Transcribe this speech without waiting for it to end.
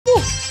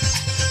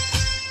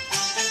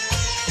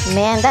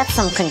Man, that's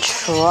some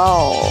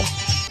control.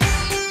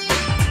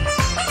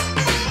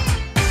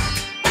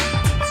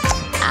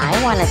 I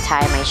want to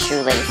tie my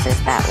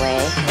shoelaces that way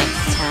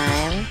next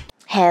time.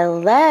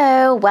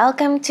 Hello,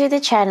 welcome to the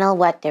channel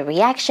What the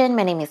Reaction.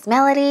 My name is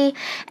Melody,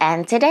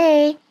 and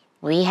today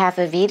we have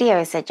a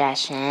video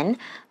suggestion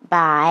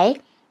by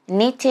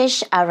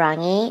Nitish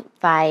Arangi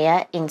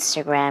via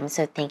Instagram.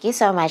 So thank you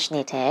so much,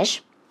 Nitish.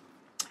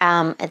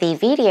 The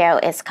video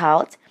is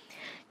called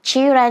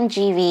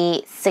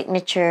Chiranjeevi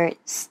Signature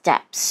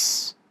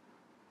Steps.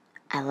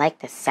 I like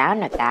the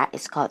sound of that.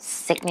 It's called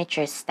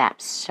Signature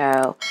Steps.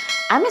 So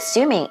I'm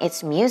assuming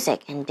it's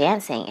music and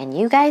dancing. And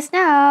you guys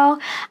know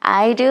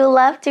I do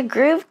love to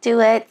groove to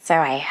it. So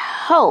I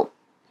hope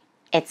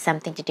it's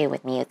something to do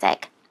with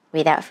music.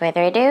 Without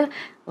further ado,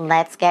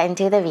 let's get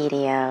into the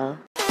video.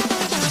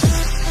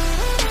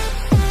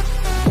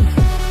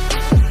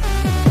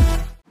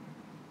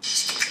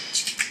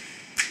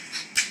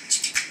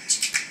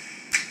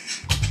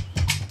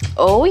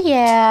 Oh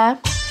yeah.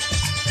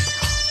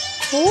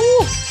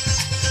 Ooh.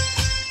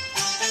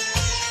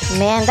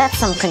 Man, that's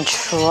some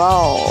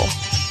control.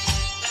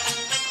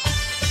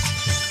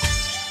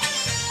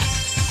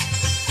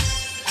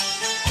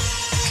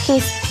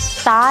 His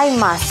thigh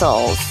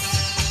muscles.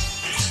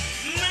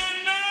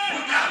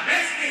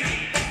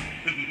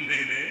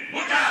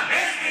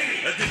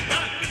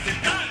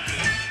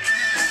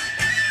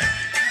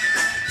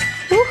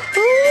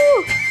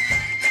 Woohoo!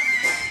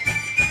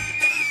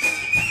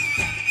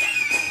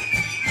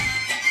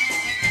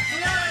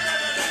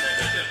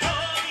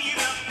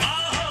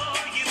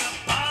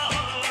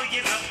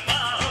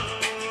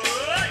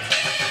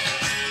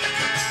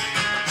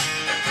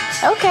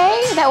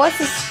 Okay, that was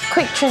a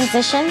quick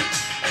transition.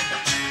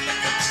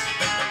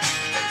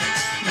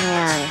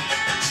 Man,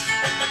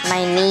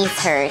 my knees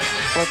hurt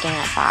looking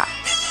at that.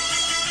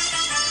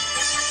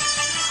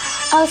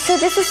 Oh, so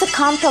this is a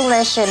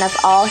compilation of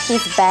all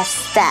his best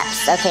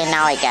steps. Okay,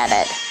 now I get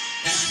it.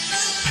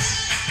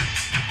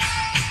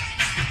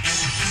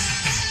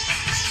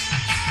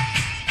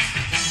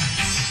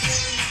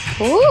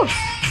 Ooh.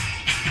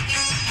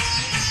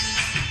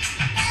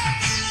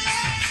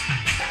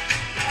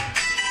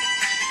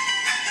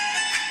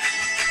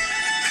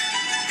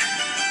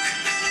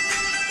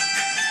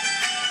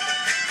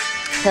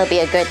 He'll be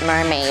a good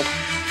mermaid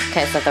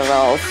because of the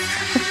rolls.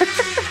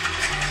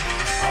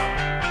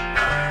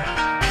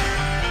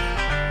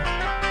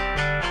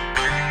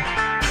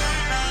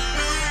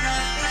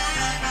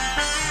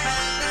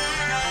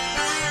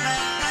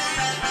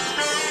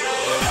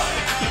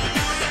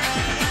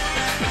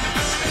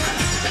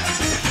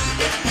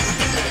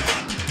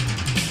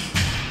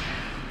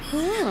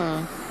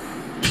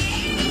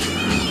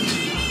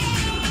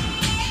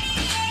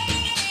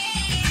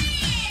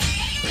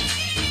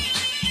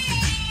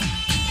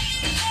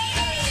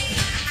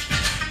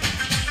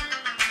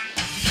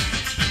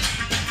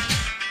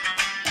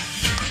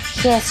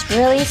 He has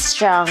really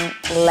strong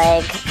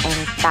leg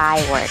and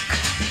thigh work.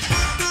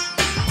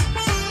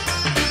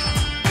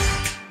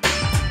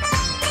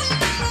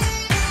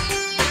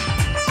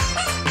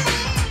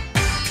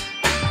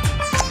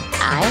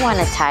 I want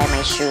to tie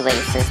my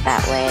shoelaces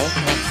that way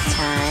next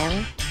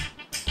time.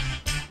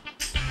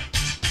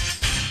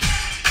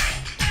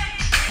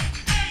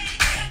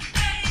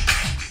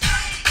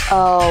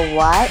 Oh,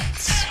 what?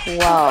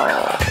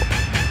 Whoa.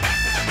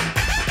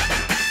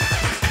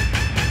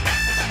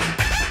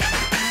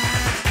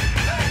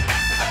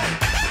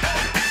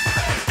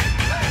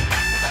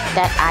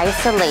 That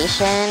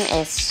isolation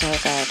is so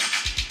good.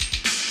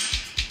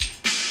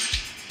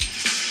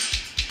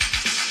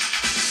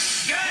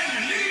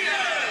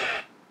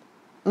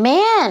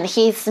 Man,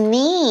 his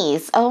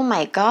knees. Oh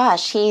my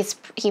gosh,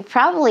 he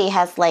probably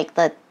has like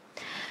the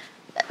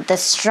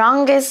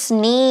strongest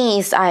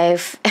knees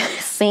I've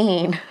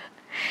seen.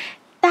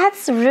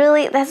 That's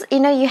you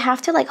know, you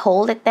have to like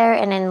hold it there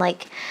and then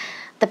like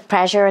the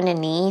pressure on the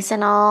knees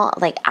and all,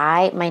 like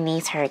my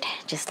knees hurt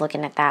just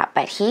looking at that,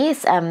 but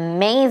he's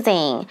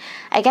amazing.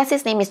 I guess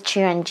his name is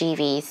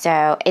Chiranjeevi,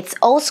 so it's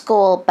old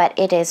school, but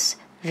it is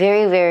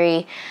very,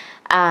 very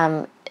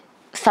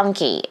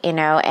funky, you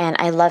know, and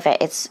I love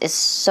it. It's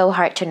so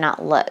hard to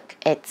not look.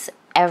 It's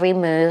every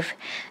move,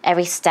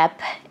 every step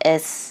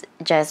is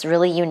just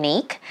really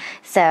unique.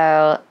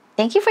 So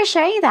thank you for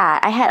sharing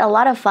that. I had a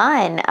lot of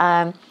fun.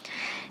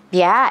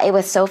 Yeah, it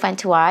was so fun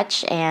to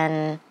watch,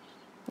 and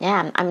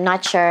yeah, I'm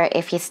not sure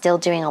if he's still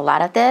doing a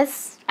lot of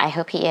this. I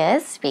hope he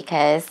is,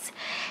 because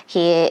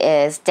he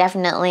is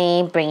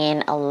definitely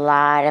bringing a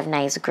lot of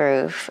nice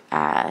groove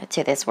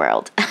to this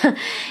world.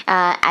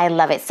 I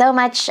love it so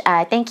much.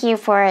 Thank you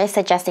for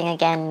suggesting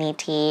again,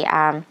 Niti.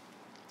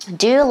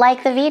 Do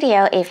like the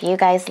video if you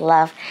guys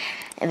love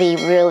the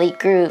really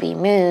groovy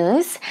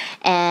moves,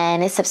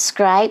 and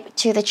subscribe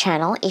to the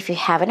channel if you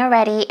haven't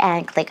already,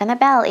 and click on the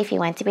bell if you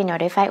want to be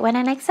notified when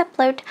I next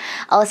upload.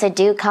 Also,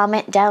 do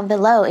comment down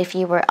below if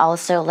you were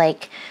also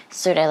like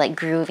sort of like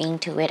grooving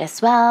to it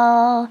as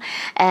well,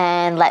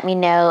 and let me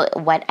know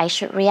what I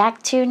should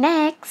react to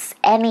next.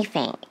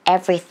 Anything,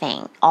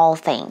 everything, all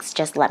things,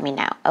 just let me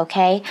know,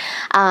 okay?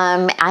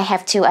 I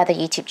have 2 other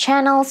YouTube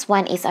channels.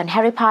 One is on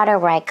Harry Potter,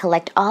 where I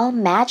collect all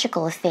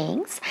magical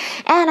things,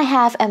 and I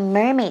have a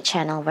mermaid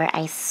channel where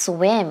I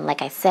swim.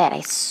 Like I said,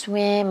 I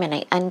swim and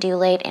I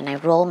undulate and I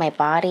roll my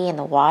body in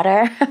the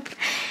water.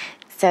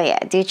 So yeah,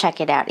 do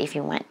check it out if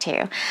you want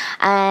to.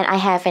 And I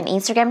have an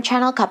Instagram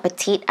channel called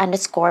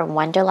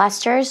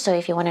petite_wanderluster. So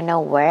if you want to know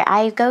where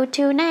I go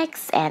to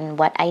next and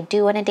what I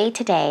do on a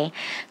day-to-day,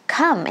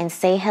 come and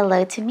say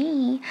hello to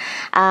me.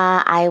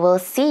 I will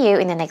see you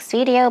in the next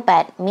video.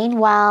 But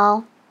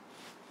meanwhile,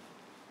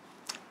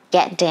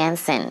 get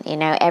dancing. You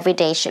know, every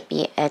day should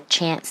be a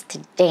chance to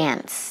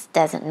dance.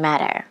 Doesn't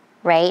matter,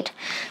 right?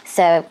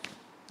 So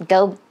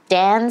go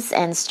dance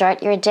and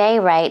start your day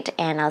right.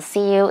 And I'll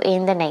see you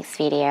in the next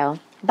video.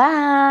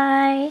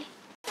 Bye!